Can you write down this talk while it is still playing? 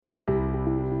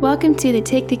Welcome to the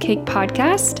Take the Cake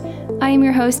podcast. I am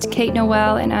your host, Kate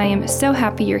Noel, and I am so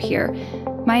happy you're here.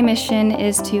 My mission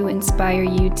is to inspire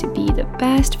you to be the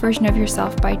best version of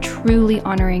yourself by truly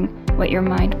honoring what your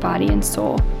mind, body, and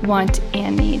soul want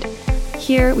and need.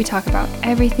 Here, we talk about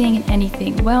everything and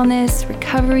anything wellness,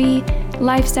 recovery,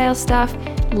 lifestyle stuff,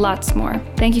 lots more.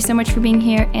 Thank you so much for being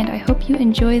here, and I hope you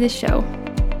enjoy the show.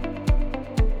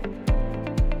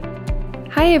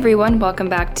 Hi everyone, welcome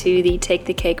back to the Take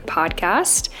the Cake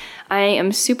podcast. I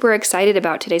am super excited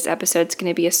about today's episode. It's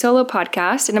going to be a solo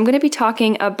podcast, and I'm going to be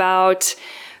talking about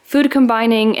food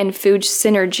combining and food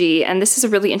synergy. And this is a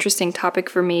really interesting topic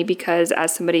for me because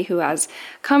as somebody who has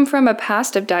come from a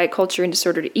past of diet culture and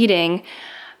disordered eating,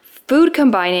 food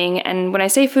combining, and when I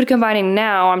say food combining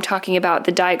now, I'm talking about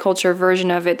the diet culture version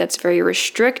of it that's very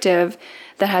restrictive,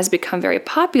 that has become very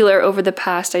popular over the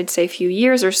past, I'd say, few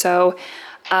years or so.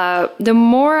 The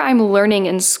more I'm learning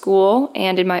in school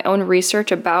and in my own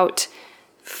research about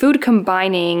food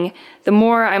combining, the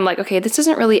more I'm like, okay, this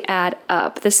doesn't really add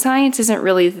up. The science isn't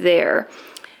really there.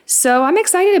 So I'm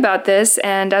excited about this.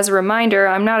 And as a reminder,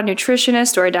 I'm not a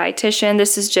nutritionist or a dietitian.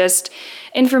 This is just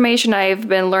information I've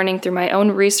been learning through my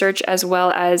own research as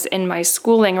well as in my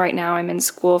schooling right now. I'm in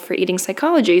school for eating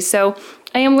psychology. So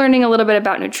I am learning a little bit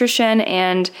about nutrition,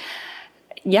 and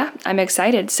yeah, I'm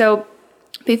excited. So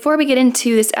before we get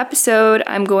into this episode,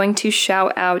 I'm going to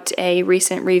shout out a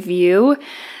recent review.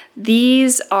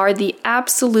 These are the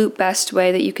absolute best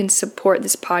way that you can support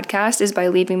this podcast is by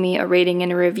leaving me a rating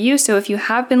and a review. So if you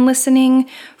have been listening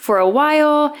for a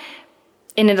while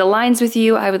and it aligns with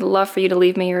you, I would love for you to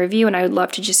leave me a review, and I would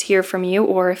love to just hear from you.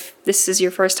 Or if this is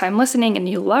your first time listening and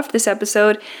you loved this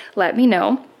episode, let me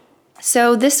know.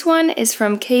 So this one is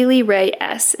from Kaylee Ray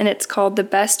S., and it's called The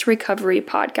Best Recovery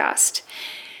Podcast.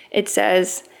 It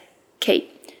says,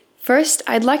 Kate, first,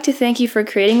 I'd like to thank you for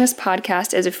creating this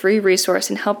podcast as a free resource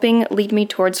and helping lead me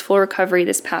towards full recovery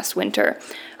this past winter.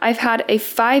 I've had a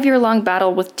 5-year-long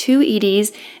battle with 2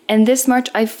 EDs, and this March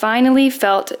I finally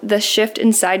felt the shift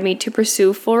inside me to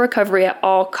pursue full recovery at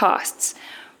all costs.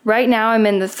 Right now, I'm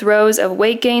in the throes of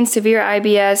weight gain, severe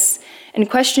IBS, and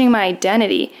questioning my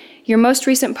identity. Your most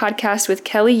recent podcast with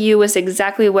Kelly Yu was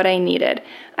exactly what I needed.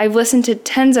 I've listened to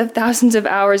tens of thousands of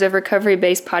hours of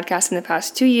recovery-based podcasts in the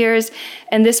past 2 years,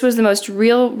 and this was the most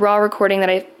real, raw recording that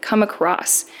I've come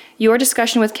across. Your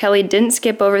discussion with Kelly didn't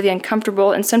skip over the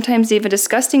uncomfortable and sometimes even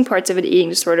disgusting parts of an eating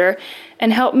disorder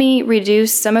and helped me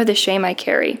reduce some of the shame I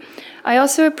carry. I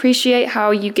also appreciate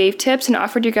how you gave tips and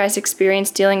offered your guys' experience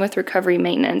dealing with recovery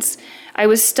maintenance. I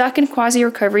was stuck in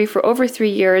quasi-recovery for over 3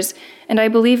 years, and I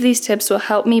believe these tips will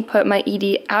help me put my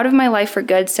ED out of my life for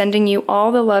good, sending you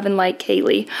all the love and light,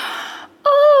 Kaylee.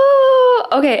 Oh,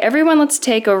 okay, everyone, let's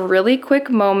take a really quick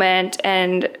moment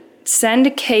and send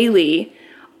Kaylee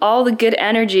all the good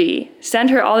energy. Send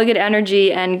her all the good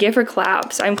energy and give her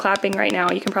claps. I'm clapping right now.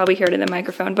 You can probably hear it in the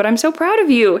microphone, but I'm so proud of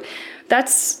you.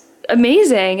 That's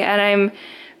amazing, and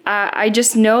I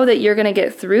just know that you're gonna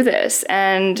get through this.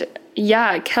 And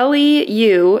yeah, Kelly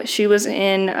Yu, she was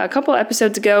in a couple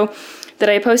episodes ago that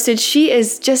I posted. She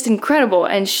is just incredible,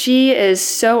 and she is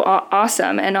so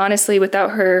awesome. And honestly,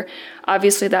 without her,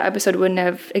 obviously that episode wouldn't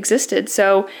have existed.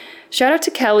 So shout out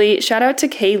to Kelly, shout out to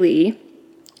Kaylee.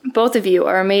 Both of you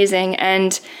are amazing.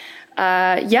 And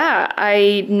yeah,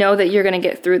 I know that you're going to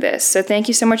get through this. So thank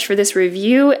you so much for this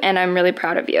review, and I'm really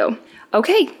proud of you.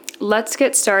 Okay, let's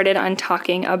get started on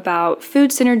talking about food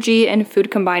synergy and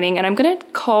food combining. And I'm going to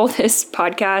call this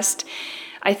podcast,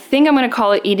 I think I'm going to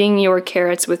call it Eating Your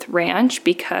Carrots with Ranch,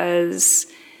 because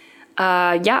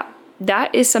yeah,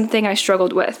 that is something I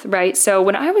struggled with, right? So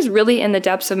when I was really in the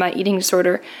depths of my eating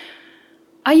disorder,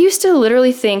 I used to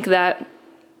literally think that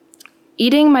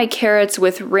eating my carrots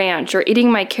with ranch or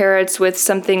eating my carrots with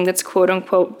something that's quote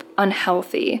unquote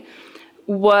unhealthy,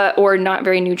 or not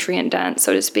very nutrient dense,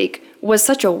 so to speak, was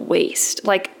such a waste.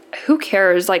 Like, who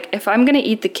cares? Like, if I'm going to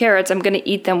eat the carrots, I'm going to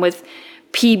eat them with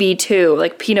PB2,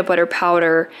 like peanut butter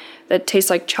powder that tastes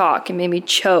like chalk and made me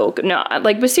choke. No,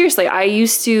 like, but seriously, I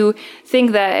used to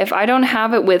think that if I don't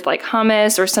have it with like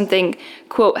hummus or something,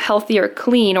 quote, healthy or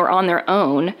clean or on their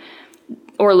own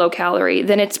or low calorie,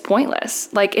 then it's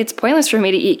pointless. Like, it's pointless for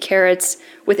me to eat carrots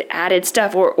with added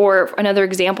stuff. Or another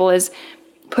example is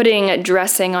putting a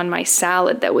dressing on my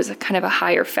salad that was a kind of a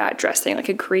higher fat dressing, like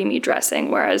a creamy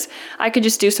dressing, whereas I could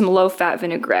just do some low fat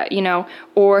vinaigrette,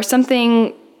 or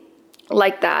something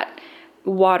like that,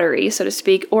 watery, so to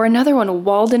speak. Or another one,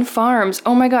 Walden Farms.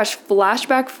 Oh my gosh,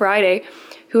 Flashback Friday.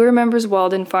 Who remembers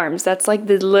Walden Farms? That's like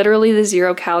literally the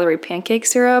 0-calorie pancake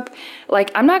syrup.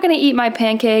 Like, I'm not going to eat my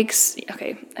pancakes.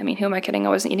 Okay, I mean, who am I kidding? I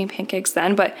wasn't eating pancakes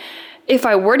then, but if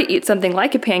I were to eat something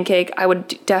like a pancake, I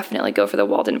would definitely go for the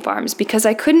Walden Farms, because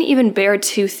I couldn't even bear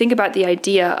to think about the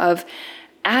idea of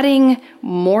adding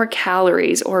more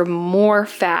calories or more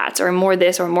fats or more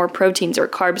this or more proteins or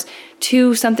carbs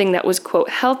to something that was, quote,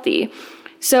 healthy.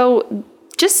 So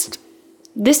just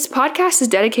this podcast is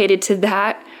dedicated to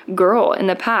that girl in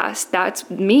the past. That's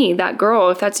me, that girl.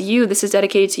 If that's you, this is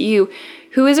dedicated to you,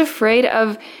 who is afraid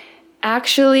of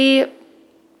actually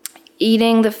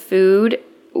eating the food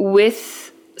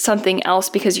with something else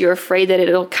because you're afraid that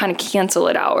it'll kind of cancel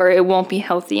it out or it won't be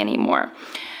healthy anymore.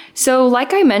 So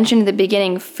like I mentioned in the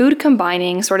beginning, food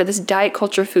combining, sort of this diet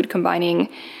culture food combining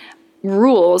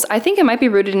rules, I think it might be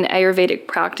rooted in Ayurvedic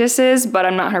practices, but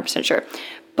I'm not 100% sure.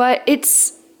 But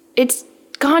it's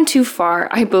gone too far,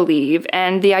 I believe.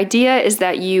 And the idea is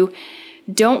that you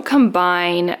don't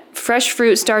combine fresh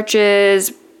fruit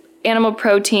starches, animal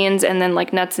proteins, and then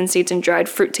like nuts and seeds and dried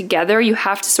fruit together. You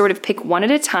have to sort of pick one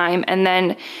at a time, and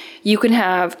then you can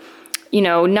have,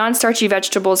 non-starchy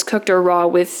vegetables cooked or raw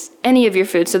with any of your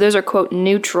food. So those are, quote,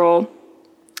 neutral.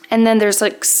 And then there's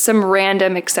like some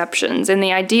random exceptions. And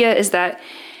the idea is that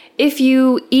if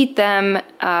you eat them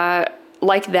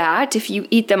like that, if you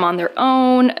eat them on their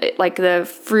own, like the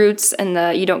fruits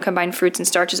and you don't combine fruits and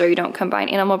starches, or you don't combine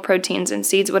animal proteins and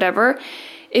seeds, whatever,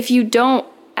 if you don't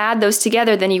add those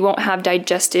together, then you won't have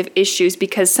digestive issues,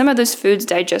 because some of those foods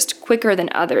digest quicker than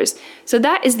others. So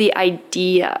that is the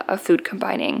idea of food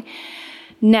combining.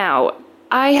 Now,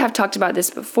 I have talked about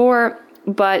this before,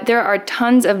 but there are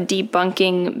tons of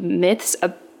debunking myths,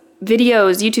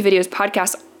 videos, YouTube videos,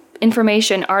 podcasts,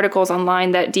 information, articles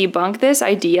online that debunk this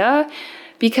idea,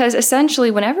 because essentially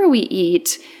whenever we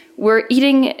eat, we're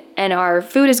eating and our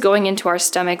food is going into our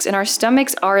stomachs, and our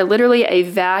stomachs are literally a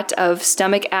vat of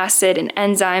stomach acid and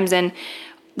enzymes, and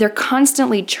they're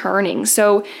constantly churning.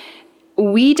 So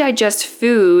we digest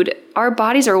food, our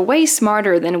bodies are way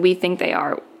smarter than we think they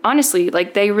are. Honestly,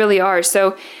 like they really are.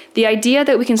 So the idea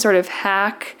that we can sort of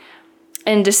hack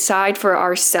and decide for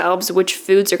ourselves which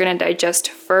foods are going to digest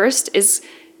first is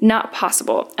not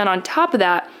possible. And on top of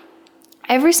that,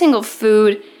 every single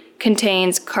food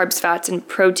contains carbs, fats, and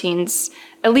proteins,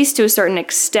 at least to a certain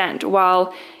extent.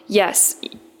 While, yes,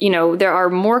 there are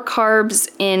more carbs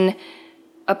in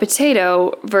a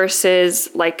potato versus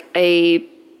like a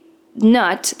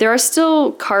nut, there are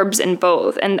still carbs in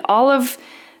both. And all of,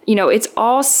 it's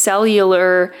all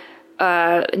cellular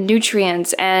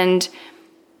nutrients. And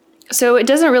so it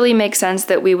doesn't really make sense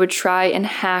that we would try and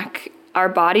hack our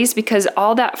bodies, because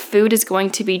all that food is going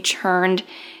to be churned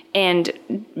and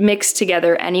mixed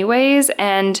together anyways.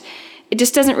 And it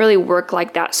just doesn't really work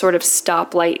like that sort of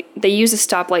stoplight. They use a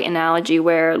stoplight analogy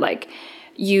where like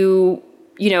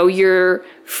your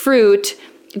fruit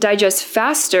digests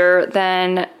faster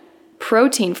than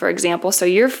protein, for example. So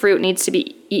your fruit needs to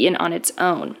be eaten on its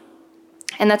own.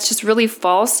 And that's just really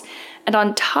false. And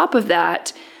on top of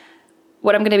that,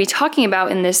 what I'm going to be talking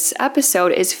about in this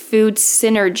episode is food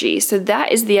synergy. So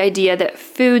that is the idea that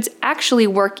foods actually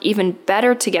work even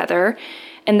better together,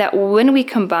 and that when we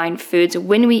combine foods,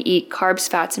 when we eat carbs,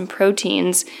 fats, and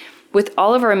proteins with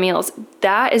all of our meals,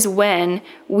 that is when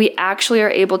we actually are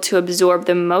able to absorb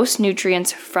the most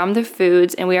nutrients from the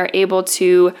foods, and we are able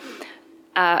to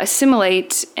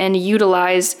assimilate and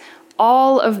utilize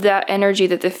all of that energy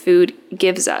that the food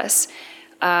gives us.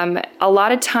 A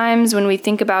lot of times when we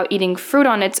think about eating fruit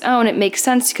on its own, it makes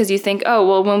sense because you think, oh,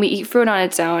 well, when we eat fruit on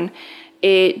its own,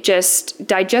 it just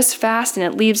digests fast and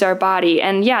it leaves our body.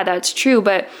 And yeah, that's true.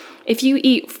 But if you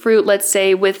eat fruit, let's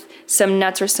say with some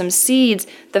nuts or some seeds,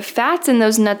 the fats in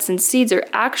those nuts and seeds are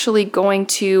actually going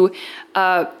to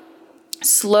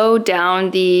slow down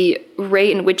the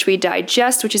rate in which we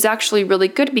digest, which is actually really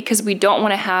good, because we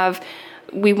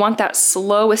want that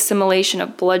slow assimilation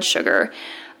of blood sugar.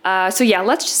 So yeah,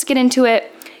 let's just get into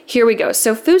it. Here we go.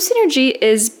 So food synergy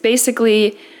is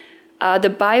basically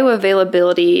the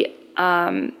bioavailability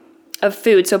of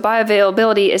food. So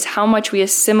bioavailability is how much we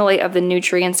assimilate of the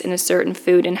nutrients in a certain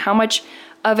food and how much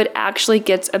of it actually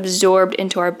gets absorbed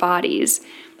into our bodies.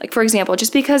 Like, for example,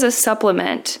 just because a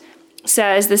supplement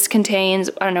says this contains,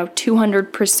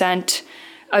 200%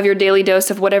 of your daily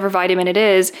dose of whatever vitamin it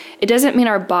is, it doesn't mean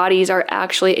our bodies are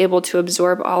actually able to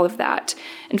absorb all of that.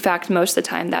 In fact, most of the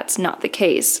time, that's not the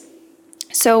case.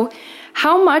 So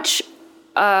how much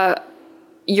of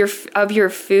your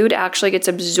food actually gets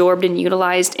absorbed and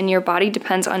utilized in your body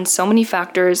depends on so many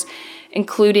factors,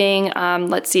 including,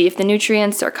 let's see, if the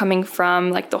nutrients are coming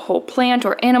from like the whole plant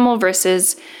or animal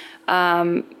versus,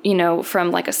 from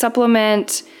like a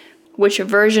supplement, which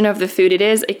version of the food it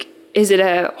is. Like, is it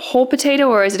a whole potato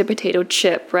or is it a potato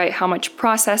chip, right? How much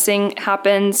processing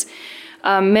happens?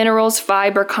 minerals,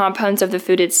 fiber, compounds of the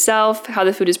food itself, how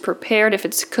the food is prepared, if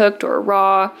it's cooked or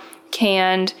raw,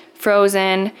 canned,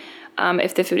 frozen,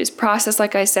 if the food is processed,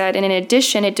 like I said. And in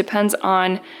addition, it depends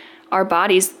on our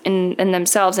bodies in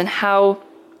themselves and how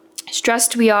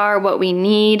stressed we are, what we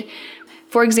need.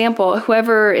 For example,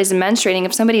 whoever is menstruating,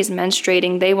 if somebody is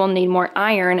menstruating, they will need more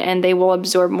iron, and they will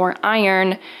absorb more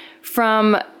iron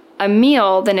from a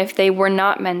meal than if they were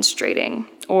not menstruating,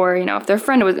 or, if their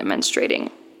friend wasn't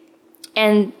menstruating.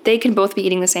 And they can both be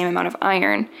eating the same amount of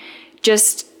iron.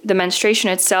 Just the menstruation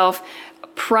itself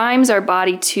primes our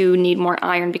body to need more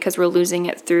iron because we're losing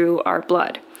it through our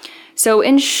blood. So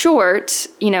in short,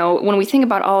 when we think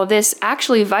about all of this,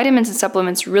 actually vitamins and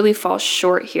supplements really fall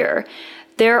short here.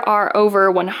 There are over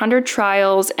 100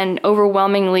 trials, and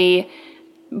overwhelmingly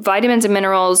vitamins and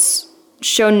minerals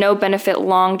show no benefit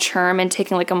long-term in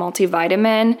taking like a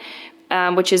multivitamin,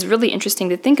 which is really interesting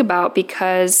to think about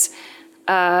because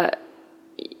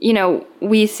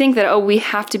we think that, we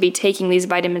have to be taking these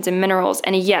vitamins and minerals.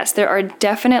 And yes, there are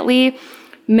definitely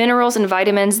minerals and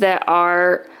vitamins that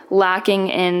are lacking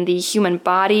in the human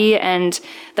body, and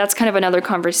that's kind of another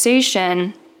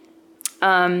conversation.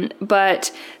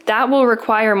 But that will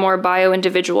require more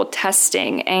bio-individual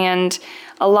testing. And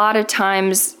a lot of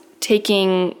times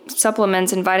taking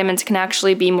supplements and vitamins can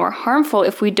actually be more harmful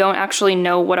if we don't actually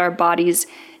know what our bodies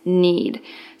need.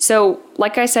 So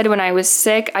like I said, when I was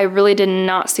sick, I really did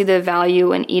not see the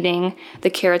value in eating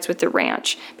the carrots with the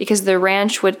ranch, because the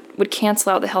ranch would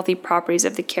cancel out the healthy properties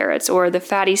of the carrots, or the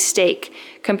fatty steak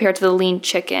compared to the lean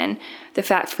chicken, the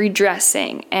fat-free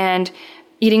dressing, and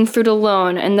eating fruit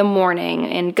alone in the morning,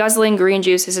 and guzzling green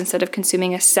juices instead of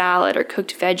consuming a salad or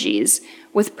cooked veggies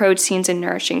with proteins and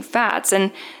nourishing fats.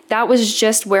 And that was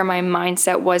just where my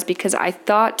mindset was, because I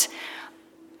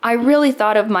really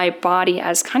thought of my body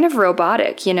as kind of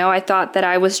robotic. I thought that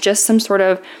I was just some sort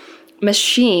of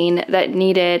machine that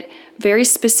needed very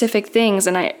specific things.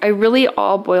 And I really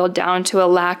all boiled down to a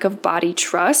lack of body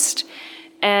trust.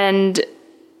 And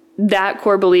that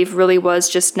core belief really was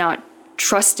just not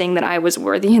trusting that I was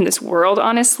worthy in this world,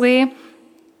 honestly.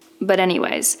 But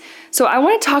anyways, so I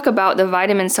want to talk about the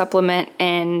vitamin supplement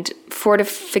and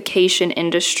fortification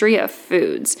industry of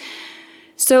foods.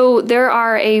 So there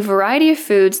are a variety of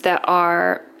foods that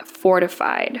are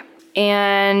fortified.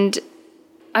 And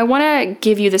I want to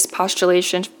give you this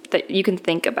postulation that you can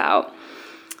think about.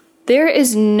 There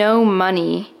is no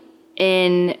money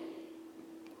in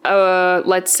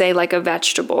let's say like a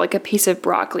vegetable, like a piece of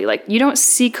broccoli. Like, you don't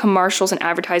see commercials and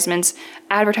advertisements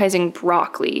advertising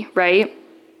broccoli, right?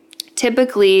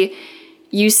 Typically,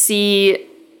 you see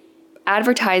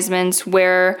advertisements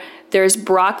where there's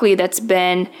broccoli that's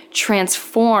been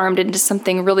transformed into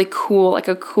something really cool, like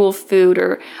a cool food.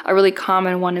 Or a really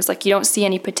common one is like, you don't see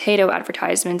any potato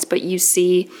advertisements, but you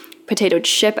see potato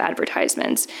chip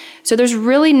advertisements. So there's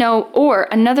really or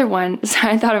another one,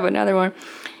 I thought of another one.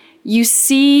 You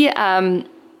see,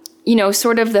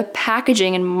 sort of the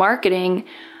packaging and marketing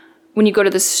when you go to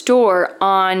the store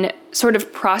on sort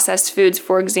of processed foods,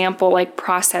 for example, like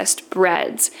processed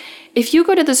breads. If you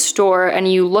go to the store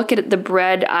and you look at the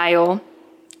bread aisle,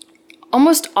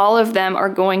 almost all of them are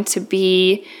going to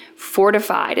be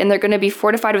fortified, and they're going to be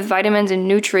fortified with vitamins and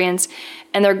nutrients,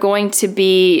 and they're going to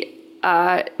be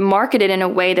marketed in a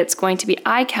way that's going to be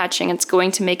eye-catching. It's going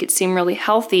to make it seem really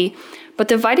healthy. But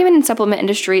the vitamin and supplement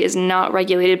industry is not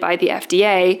regulated by the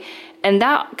FDA, and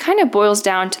that kind of boils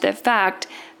down to the fact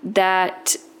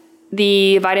that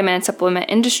the vitamin and supplement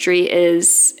industry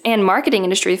and marketing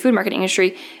industry, food marketing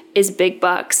industry, is big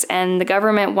bucks, and the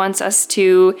government wants us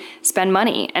to spend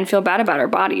money and feel bad about our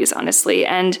bodies, honestly.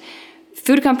 And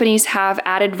food companies have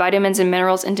added vitamins and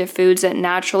minerals into foods that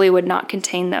naturally would not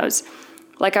contain those.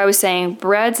 Like I was saying,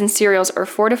 breads and cereals are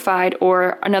fortified,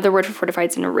 or another word for fortified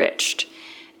is enriched.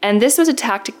 And this was a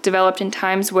tactic developed in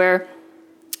times where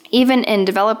even in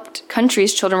developed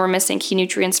countries, children were missing key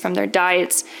nutrients from their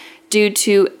diets due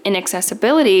to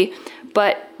inaccessibility.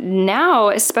 But now,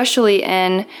 especially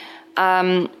in,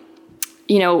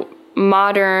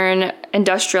 modern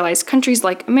industrialized countries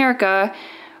like America,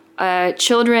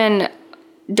 children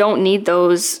don't need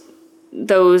those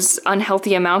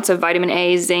unhealthy amounts of vitamin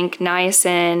A, zinc,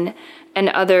 niacin, and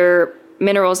other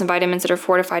minerals and vitamins that are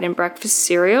fortified in breakfast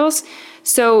cereals.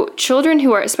 So children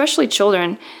especially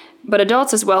children, but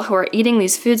adults as well, who are eating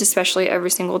these foods, especially every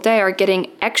single day, are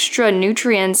getting extra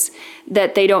nutrients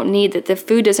that they don't need, that the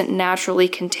food doesn't naturally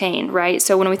contain, right?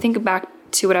 So when we think back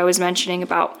to what I was mentioning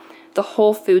about the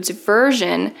whole foods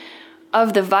version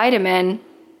of the vitamin,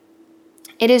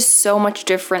 it is so much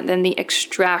different than the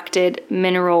extracted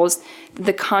minerals,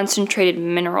 the concentrated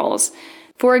minerals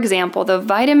For example, the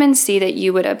vitamin C that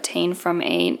you would obtain from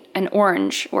an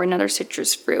orange or another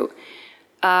citrus fruit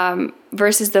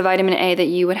versus the vitamin A that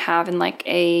you would have in like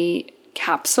a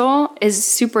capsule is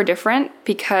super different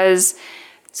because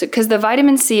the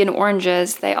vitamin C in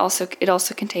oranges, it also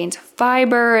contains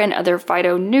fiber and other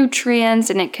phytonutrients,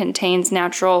 and it contains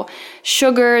natural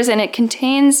sugars, and it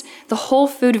contains the whole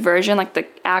food version, like the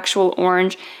actual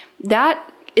orange.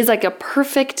 That is like a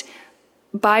perfect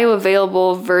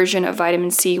bioavailable version of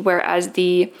vitamin C, whereas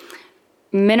the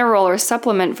mineral or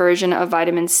supplement version of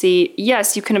vitamin C,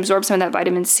 yes, you can absorb some of that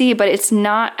vitamin C, but it's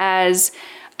not as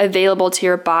available to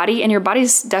your body, and your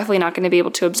body's definitely not going to be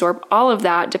able to absorb all of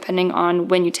that depending on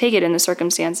when you take it and the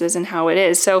circumstances and how it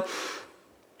is. So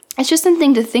it's just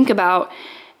something to think about,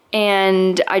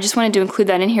 and I just wanted to include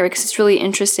that in here because it's really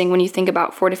interesting when you think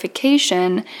about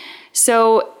fortification.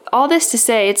 So all this to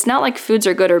say, it's not like foods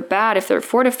are good or bad if they're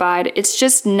fortified. It's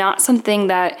just not something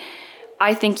that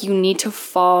I think you need to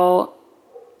fall,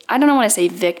 I don't want to say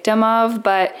victim of,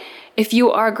 but if you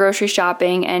are grocery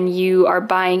shopping and you are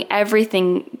buying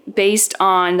everything based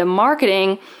on the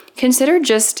marketing, consider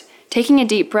just taking a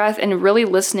deep breath and really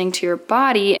listening to your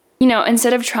body.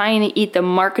 Instead of trying to eat the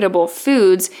marketable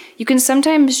foods, you can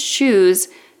sometimes choose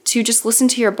to just listen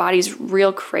to your body's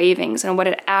real cravings and what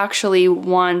it actually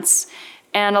wants.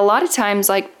 And a lot of times,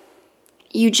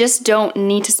 you just don't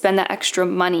need to spend that extra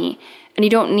money, and you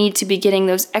don't need to be getting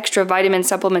those extra vitamin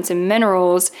supplements and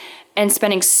minerals and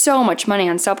spending so much money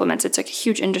on supplements. It's like a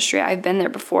huge industry. I've been there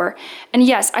before. And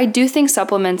yes, I do think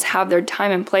supplements have their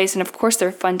time and place, and of course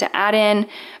they're fun to add in,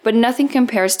 but nothing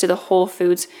compares to the Whole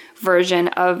Foods version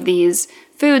of these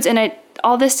foods. And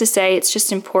all this to say, it's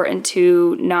just important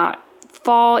to not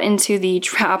fall into the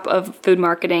trap of food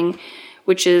marketing,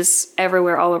 which is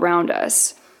everywhere all around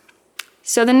us.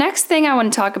 So the next thing I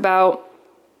want to talk about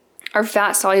are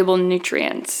fat-soluble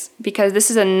nutrients, because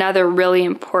this is another really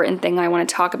important thing I want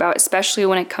to talk about, especially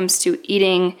when it comes to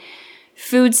eating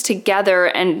foods together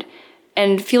and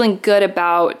feeling good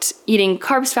about eating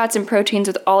carbs, fats, and proteins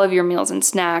with all of your meals and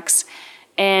snacks,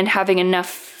 and having enough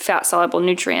fat-soluble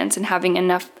nutrients and having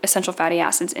enough essential fatty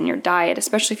acids in your diet,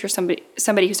 especially if you're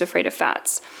somebody who's afraid of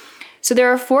fats. So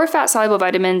there are 4 fat-soluble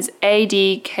vitamins, A,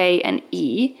 D, K, and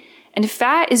E. And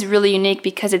fat is really unique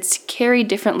because it's carried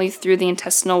differently through the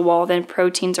intestinal wall than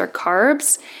proteins or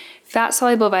carbs.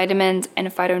 Fat-soluble vitamins and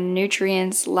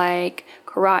phytonutrients like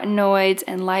carotenoids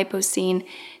and lipocene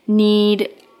need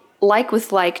like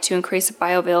with like to increase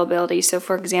bioavailability. So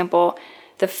for example,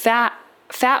 the fat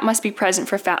must be present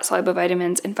for fat-soluble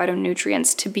vitamins and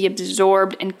phytonutrients to be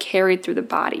absorbed and carried through the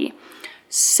body.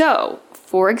 So,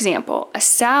 for example, a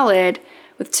salad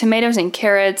with tomatoes and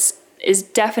carrots is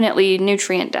definitely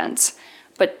nutrient dense,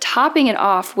 but topping it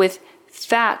off with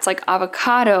fats like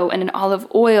avocado and an olive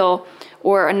oil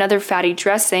or another fatty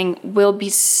dressing will be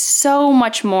so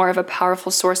much more of a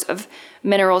powerful source of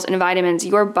minerals and vitamins.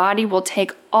 Your body will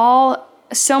take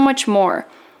so much more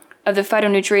of the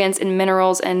phytonutrients and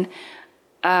minerals and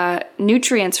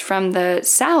nutrients from the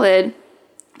salad,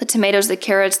 the tomatoes, the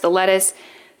carrots, the lettuce,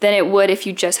 than it would if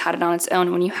you just had it on its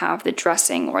own when you have the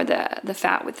dressing or the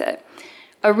fat with it.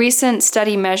 A recent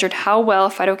study measured how well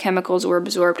phytochemicals were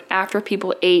absorbed after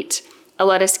people ate a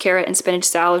lettuce, carrot, and spinach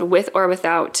salad with or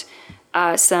without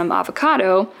some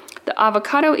avocado. The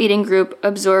avocado eating group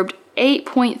absorbed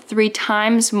 8.3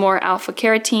 times more alpha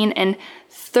carotene and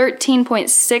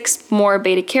 13.6 more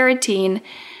beta carotene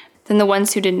than the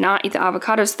ones who did not eat the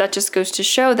avocado. So that just goes to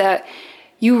show that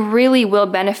you really will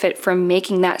benefit from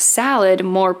making that salad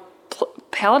more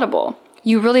palatable.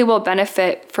 You really will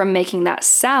benefit from making that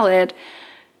salad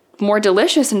more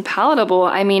delicious and palatable.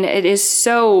 I mean, it is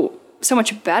so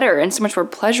much better and so much more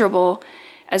pleasurable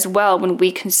as well when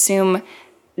we consume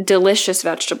delicious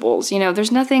vegetables.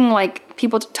 There's nothing like,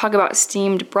 people talk about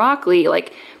steamed broccoli,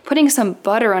 like putting some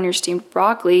butter on your steamed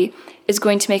broccoli is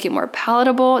going to make it more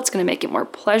palatable. It's going to make it more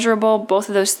pleasurable. Both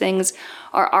of those things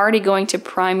are already going to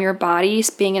prime your body.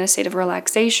 Being in a state of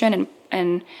relaxation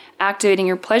and activating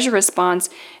your pleasure response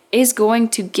is going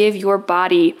to give your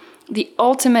body the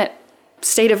ultimate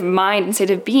state of mind and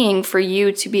state of being for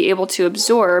you to be able to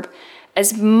absorb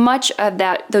as much of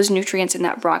those nutrients in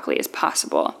that broccoli as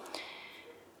possible.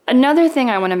 Another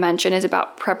thing I want to mention is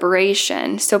about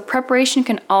preparation. So preparation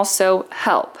can also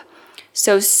help.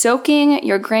 So soaking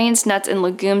your grains, nuts, and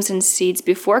legumes and seeds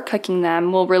before cooking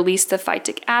them will release the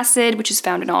phytic acid, which is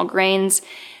found in all grains,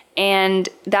 and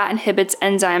that inhibits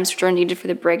enzymes which are needed for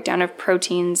the breakdown of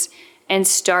proteins and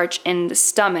starch in the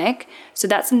stomach. So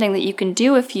that's something that you can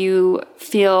do if you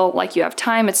feel like you have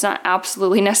time. It's not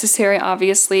absolutely necessary,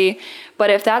 obviously, but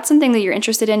if that's something that you're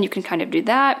interested in, you can kind of do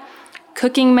that.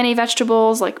 Cooking many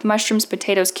vegetables like mushrooms,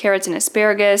 potatoes, carrots, and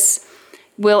asparagus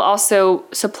will also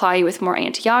supply you with more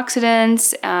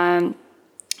antioxidants,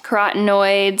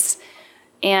 carotenoids,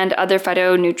 and other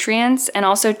phytonutrients. And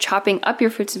also chopping up your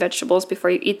fruits and vegetables before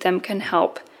you eat them can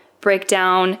help break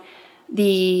down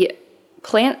the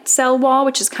plant cell wall,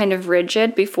 which is kind of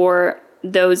rigid, before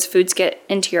those foods get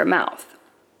into your mouth.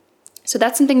 So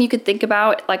that's something you could think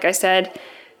about. Like I said,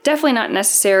 definitely not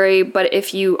necessary, but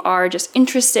if you are just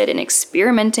interested in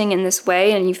experimenting in this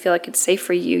way and you feel like it's safe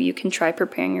for you, you can try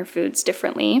preparing your foods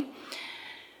differently.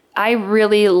 I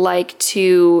really like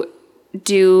to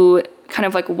do kind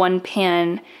of like one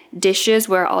pan dishes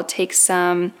where I'll take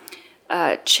some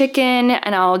chicken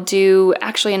and I'll do,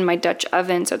 actually in my Dutch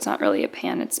oven, so it's not really a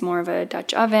pan, it's more of a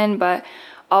Dutch oven, but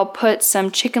I'll put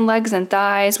some chicken legs and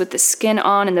thighs with the skin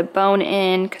on and the bone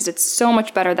in because it's so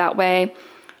much better that way.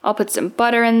 I'll put some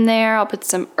butter in there. I'll put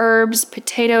some herbs,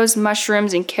 potatoes,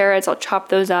 mushrooms, and carrots. I'll chop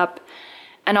those up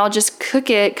and I'll just cook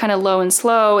it kind of low and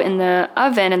slow in the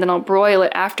oven, and then I'll broil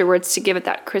it afterwards to give it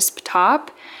that crisp top.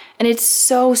 And it's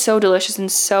so, so delicious and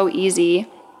so easy.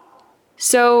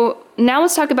 So now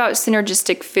let's talk about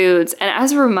synergistic foods. And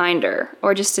as a reminder,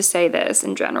 or just to say this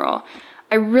in general,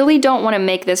 I really don't want to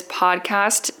make this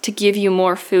podcast to give you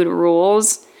more food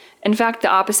rules. In fact, the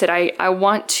opposite. I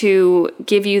want to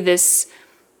give you this,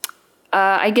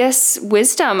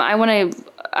 wisdom. I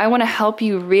want to help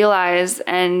you realize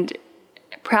and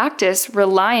practice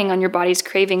relying on your body's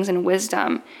cravings and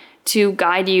wisdom to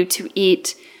guide you to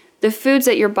eat the foods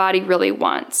that your body really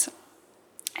wants.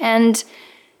 And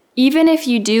even if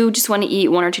you do just want to eat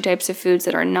one or two types of foods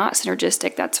that are not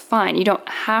synergistic, that's fine. You don't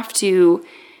have to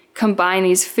combine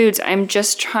these foods. I'm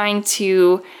just trying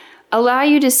to allow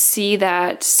you to see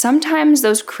that sometimes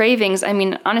those cravings, I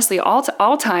mean, honestly,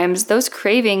 all times, those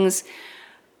cravings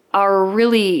are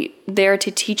really there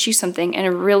to teach you something,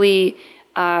 and really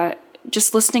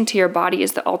just listening to your body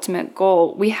is the ultimate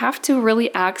goal. We have to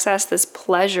really access this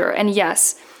pleasure. And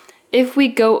yes, if we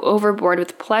go overboard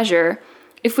with pleasure,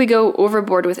 if we go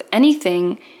overboard with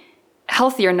anything,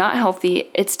 healthy or not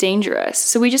healthy, it's dangerous.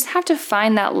 So we just have to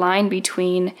find that line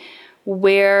between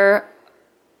where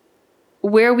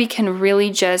we can really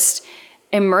just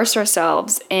immerse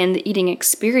ourselves in the eating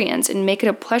experience and make it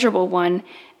a pleasurable one.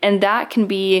 And that can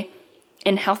be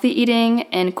in healthy eating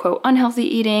and quote unhealthy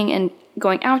eating and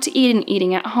going out to eat and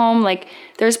eating at home. Like,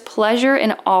 there's pleasure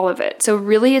in all of it. So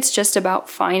really it's just about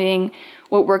finding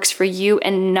what works for you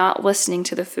and not listening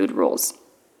to the food rules.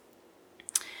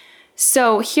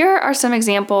 So here are some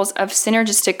examples of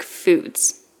synergistic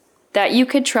foods that you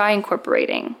could try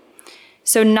incorporating.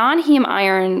 So non-heme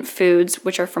iron foods,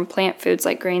 which are from plant foods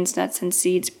like grains, nuts, and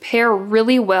seeds, pair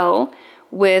really well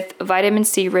with vitamin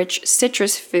C rich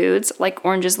citrus foods like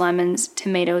oranges, lemons,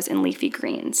 tomatoes, and leafy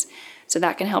greens. So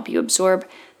that can help you absorb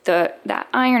that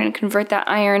iron and convert that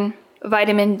iron.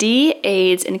 Vitamin D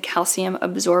aids in calcium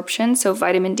absorption. So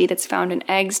vitamin D that's found in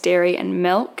eggs, dairy, and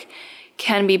milk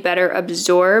can be better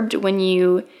absorbed when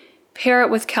you pair it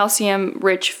with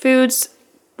calcium-rich foods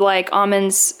like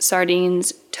almonds,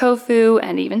 sardines, tofu,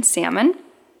 and even salmon.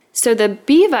 So the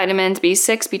B vitamins,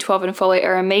 B6, B12, and folate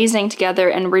are amazing together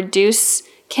and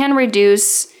can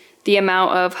reduce the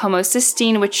amount of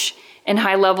homocysteine, which in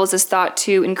high levels is thought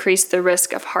to increase the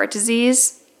risk of heart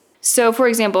disease. So for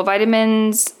example,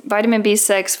 vitamin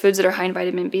B6, foods that are high in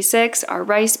vitamin B6 are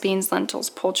rice, beans,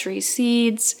 lentils, poultry,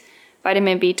 seeds.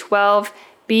 Vitamin B12,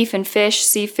 beef and fish,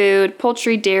 seafood,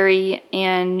 poultry, dairy,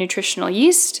 and nutritional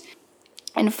yeast.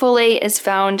 And folate is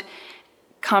found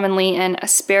commonly in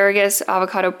asparagus,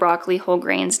 avocado, broccoli, whole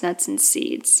grains, nuts, and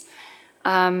seeds.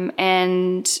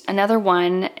 And another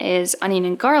one is onion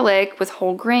and garlic with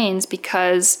whole grains,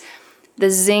 because the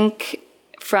zinc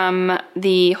from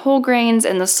the whole grains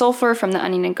and the sulfur from the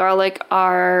onion and garlic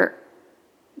are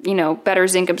better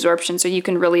zinc absorption. So you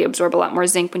can really absorb a lot more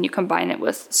zinc when you combine it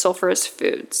with sulfurous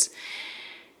foods.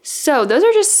 So those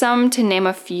are just some to name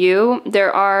a few.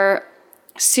 There are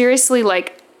seriously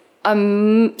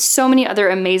so many other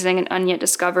amazing and unyet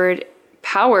discovered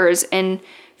powers in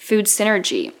food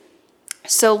synergy.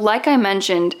 So like I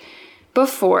mentioned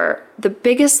before, the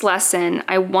biggest lesson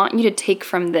I want you to take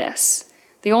from this,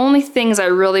 the only things I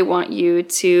really want you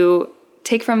to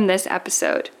take from this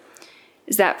episode,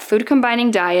 is that food combining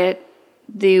diet,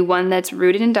 the one that's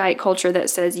rooted in diet culture that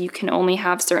says you can only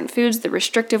have certain foods, the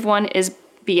restrictive one, is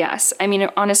BS. I mean,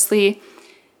 honestly,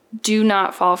 do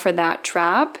not fall for that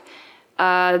trap.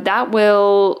 That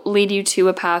will lead you to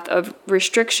a path of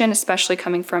restriction, especially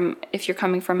if you're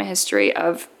coming from a history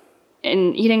of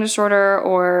an eating disorder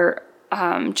or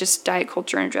just diet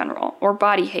culture in general, or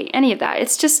body hate, any of that.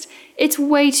 It's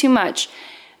way too much.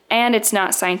 and it's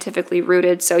not scientifically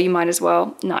rooted, so you might as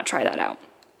well not try that out.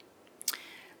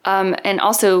 And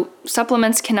also,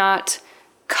 supplements cannot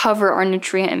cover our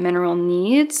nutrient and mineral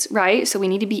needs, right? So we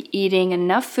need to be eating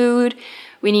enough food.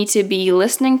 We need to be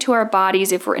listening to our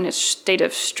bodies. If we're in a state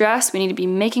of stress, we need to be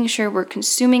making sure we're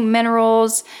consuming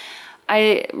minerals.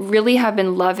 I really have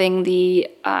been loving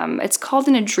it's called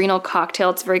an adrenal cocktail.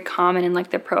 It's very common in like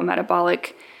the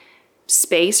pro-metabolic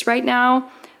space right now.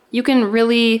 You can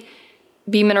really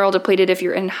be mineral depleted if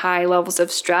you're in high levels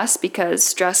of stress, because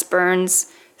stress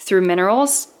burns through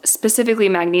minerals, specifically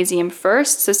magnesium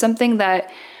first. So something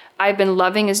that I've been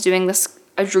loving is doing this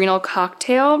adrenal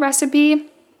cocktail recipe.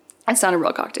 It's not a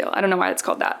real cocktail. I don't know why it's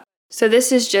called that. So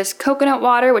this is just coconut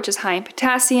water, which is high in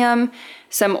potassium,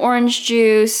 some orange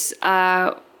juice,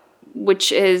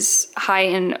 which is high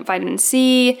in vitamin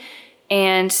C,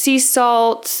 and sea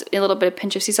salt, a little bit of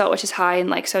pinch of sea salt, which is high in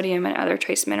like sodium and other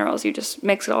trace minerals. You just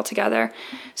mix it all together.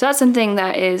 So that's something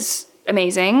that is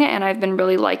amazing, and I've been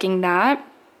really liking that.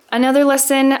 Another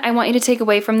lesson I want you to take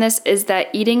away from this is that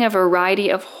eating a variety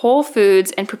of whole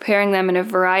foods and preparing them in a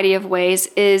variety of ways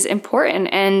is important.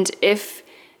 And if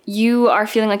you are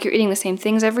feeling like you're eating the same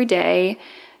things every day,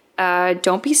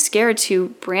 don't be scared to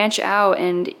branch out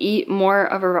and eat more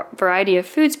of a variety of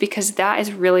foods, because that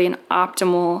is really an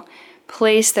optimal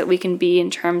place that we can be in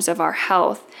terms of our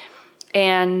health.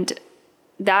 And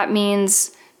that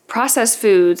means processed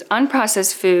foods,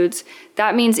 unprocessed foods.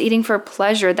 That means eating for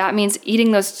pleasure. That means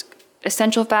eating those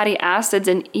essential fatty acids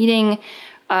and eating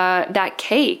that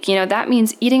cake. That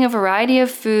means eating a variety of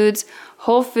foods,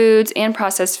 whole foods and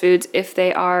processed foods, if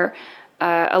they are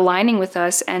aligning with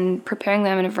us, and preparing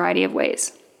them in a variety of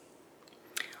ways.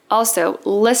 Also,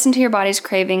 listen to your body's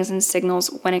cravings and signals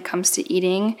when it comes to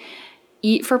eating.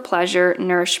 Eat for pleasure,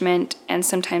 nourishment, and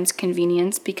sometimes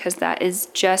convenience, because that is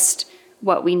just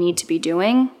what we need to be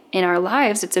doing in our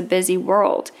lives. It's a busy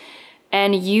world.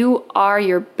 And you are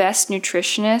your best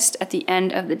nutritionist at the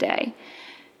end of the day.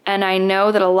 And I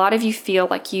know that a lot of you feel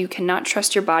like you cannot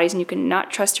trust your bodies and you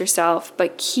cannot trust yourself,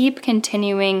 but keep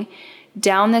continuing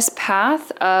down this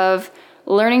path of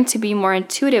learning to be more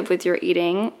intuitive with your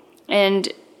eating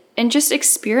and just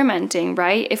experimenting,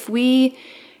 right? If we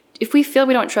feel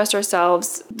we don't trust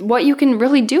ourselves, what you can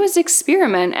really do is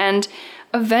experiment, and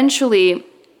eventually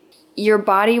your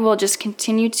body will just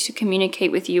continue to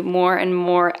communicate with you more and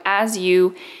more as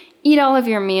you eat all of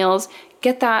your meals.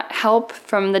 Get that help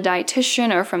from the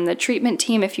dietitian or from the treatment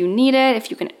team if you need it,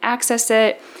 if you can access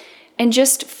it, and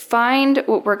just find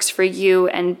what works for you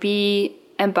and be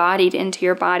embodied into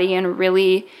your body and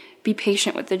really be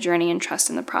patient with the journey and trust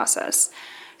in the process.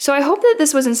 So I hope that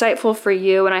this was insightful for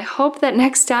you, and I hope that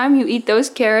next time you eat those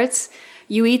carrots,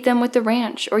 you eat them with the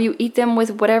ranch, or you eat them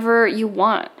with whatever you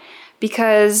want,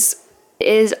 because it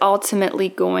is ultimately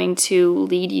going to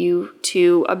lead you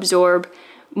to absorb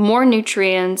more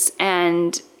nutrients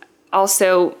and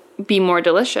also be more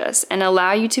delicious and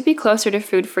allow you to be closer to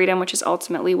food freedom, which is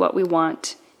ultimately what we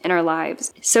want in our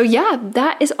lives. So yeah,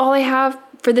 that is all I have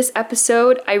for this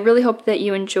episode. I really hope that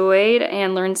you enjoyed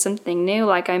and learned something new.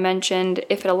 Like I mentioned,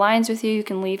 if it aligns with you, you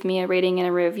can leave me a rating and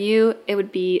a review. It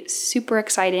would be super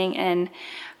exciting, and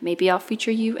maybe I'll feature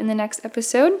you in the next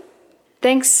episode.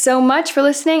 Thanks so much for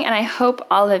listening, and I hope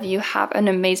all of you have an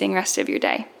amazing rest of your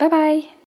day. Bye-bye.